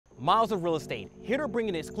Myles of Real Estate, here to bring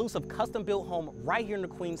an exclusive custom-built home right here in the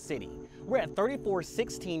Queen City. We're at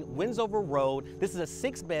 3416 Winsover Road. This is a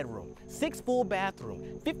 6-bedroom, 6 full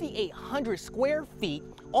bathroom, 5,800 square feet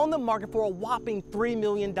on the market for a whopping $3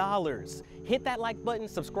 million. Hit that like button,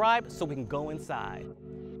 subscribe so we can go inside.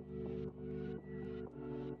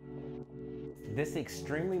 This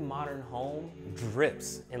extremely modern home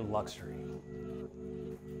drips in luxury.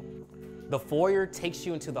 The foyer takes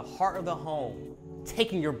you into the heart of the home,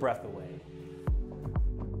 taking your breath away.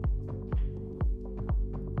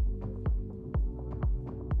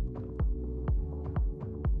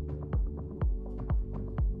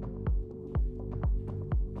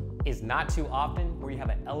 It's not too often where you have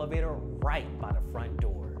an elevator right by the front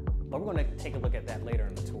door, but we're gonna take a look at that later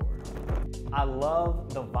in the tour. I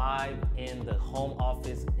love the vibe in the home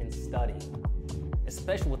office and study,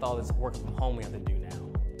 especially with all this work from home we have to do now.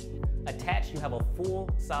 Attached, you have a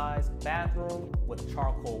full-size bathroom with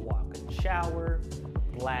charcoal walk-in shower,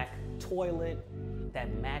 black toilet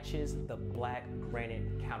that matches the black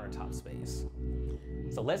granite countertop space.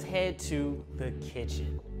 So let's head to the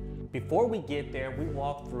kitchen. Before we get there, we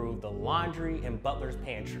walk through the laundry and butler's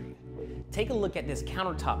pantry. Take a look at this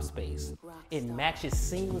countertop space. It matches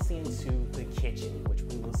seamlessly into the kitchen, which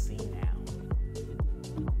we will see now.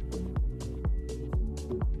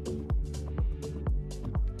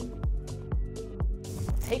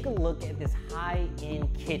 Take a look at this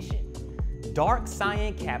high-end kitchen. Dark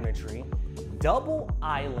cyan cabinetry, double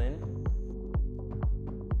island,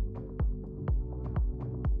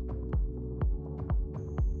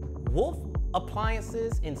 Wolf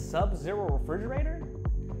appliances and Sub-Zero refrigerator.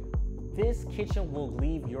 This kitchen will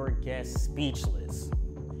leave your guests speechless.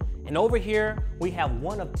 And over here, we have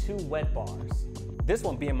one of 2 wet bars. This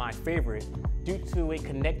one being my favorite due to it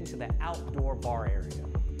connecting to the outdoor bar area.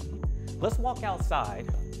 Let's walk outside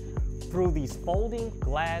through these folding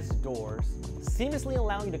glass doors, seamlessly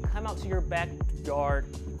allowing you to come out to your backyard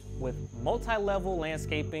with multi-level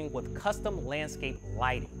landscaping with custom landscape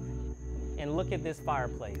lighting. And look at this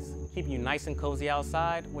fireplace, keeping you nice and cozy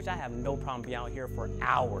outside, which I have no problem being out here for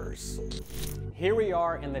hours. Here we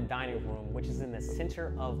are in the dining room, which is in the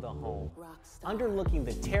center of the home. Underlooking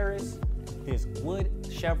the terrace, this wood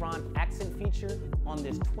chevron accent feature on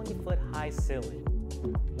this 20-foot high ceiling.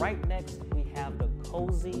 Right next, we have the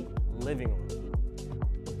cozy living room.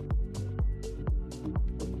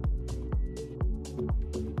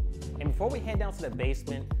 And before we head down to the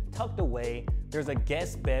basement, tucked away, there's a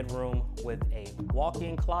guest bedroom with a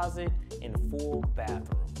walk-in closet and full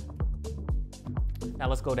bathroom. Now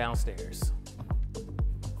let's go downstairs.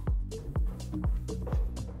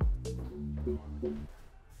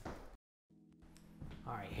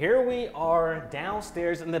 All right, here we are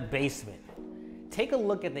downstairs in the basement. Take a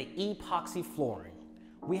look at the epoxy flooring.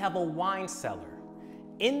 We have a wine cellar.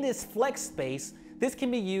 In this flex space, this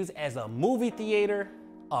can be used as a movie theater,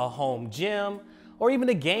 a home gym, or even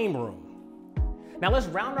a game room. Now let's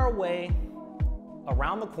round our way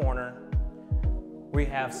around the corner. We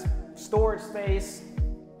have storage space,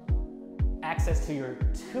 access to your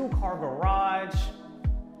 2-car garage,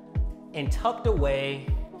 and tucked away,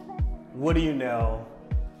 what do you know,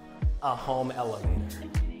 a home elevator.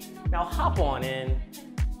 Now hop on in,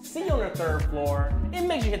 see you on the 3rd floor, and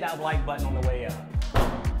make sure you hit that like button on the way up.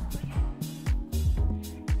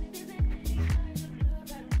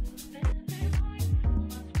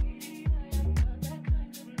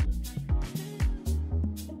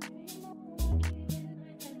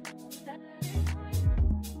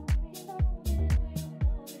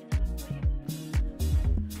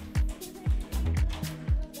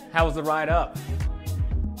 How was the ride up?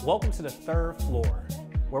 Welcome to the 3rd floor,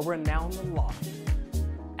 where we're now in the loft.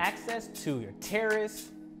 Access to your terrace,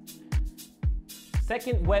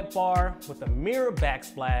 2nd wet bar with a mirror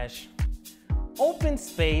backsplash, open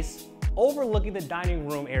space overlooking the dining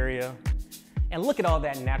room area, and look at all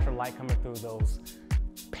that natural light coming through those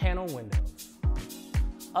panel windows.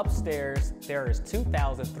 Upstairs, there is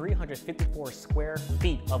 2,354 square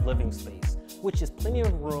feet of living space, which is plenty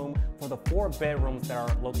of room for the 4 bedrooms that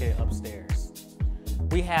are located upstairs.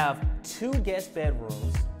 We have 2 guest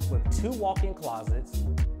bedrooms with 2 walk-in closets,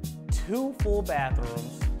 2 full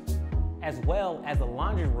bathrooms, as well as a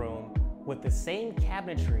laundry room with the same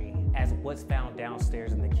cabinetry as what's found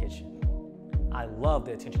downstairs in the kitchen. I love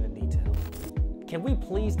the attention to detail. Can we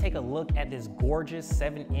please take a look at this gorgeous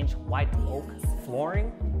 7-inch white oak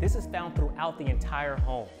flooring? This is found throughout the entire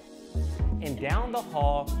home. And down the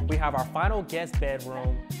hall, we have our final guest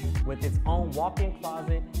bedroom with its own walk-in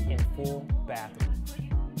closet and full bathroom.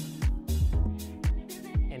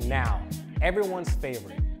 And now, everyone's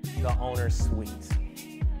favorite, the owner's suite.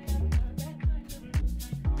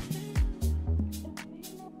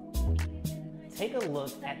 take a look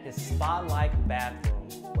at this spa-like bathroom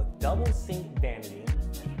with double sink vanity,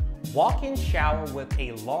 walk-in shower with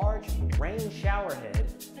a large rain shower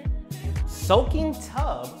head, soaking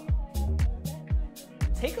tub.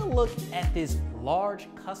 Take a look at this large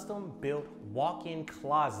custom-built walk-in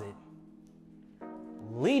closet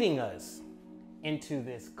leading us into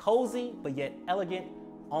this cozy but yet elegant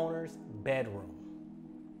owner's bedroom.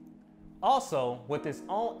 Also with its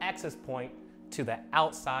own access point to the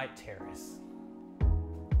outside terrace.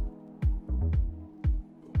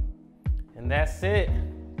 And that's it.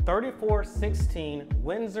 3416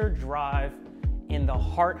 Windsor Drive in the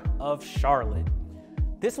heart of Charlotte.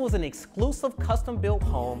 This was an exclusive custom-built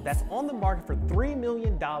home that's on the market for $3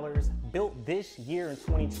 million, built this year in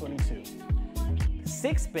 2022.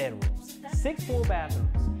 6 bedrooms, 6 full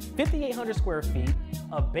bathrooms, 5,800 square feet,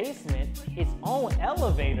 a basement, its own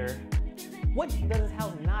elevator. What does this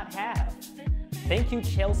house not have? Thank you,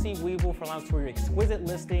 Chelsea Weevil, for allowing us to your exquisite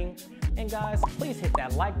listing. And guys, please hit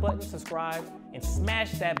that like button, subscribe, and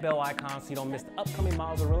smash that bell icon so you don't miss the upcoming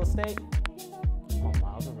Myles of Real Estate on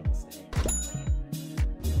Myles of Real Estate.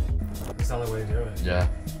 It's the only way to do it. Yeah.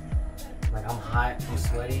 Like, I'm hot, I'm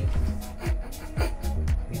sweaty.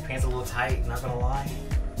 These pants are a little tight, not gonna lie.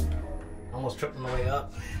 I almost tripped on the way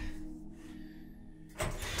up.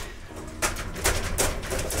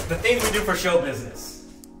 The things we do for show business.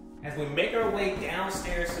 As we make our way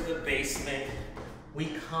downstairs to the basement, we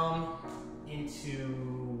come into,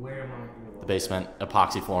 where am I? The basement,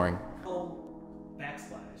 epoxy flooring. Oh,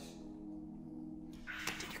 backslash.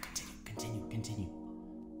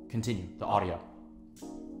 Continue, the audio.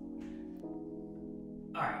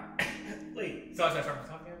 All right. Wait, so I start from the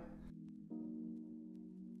top here?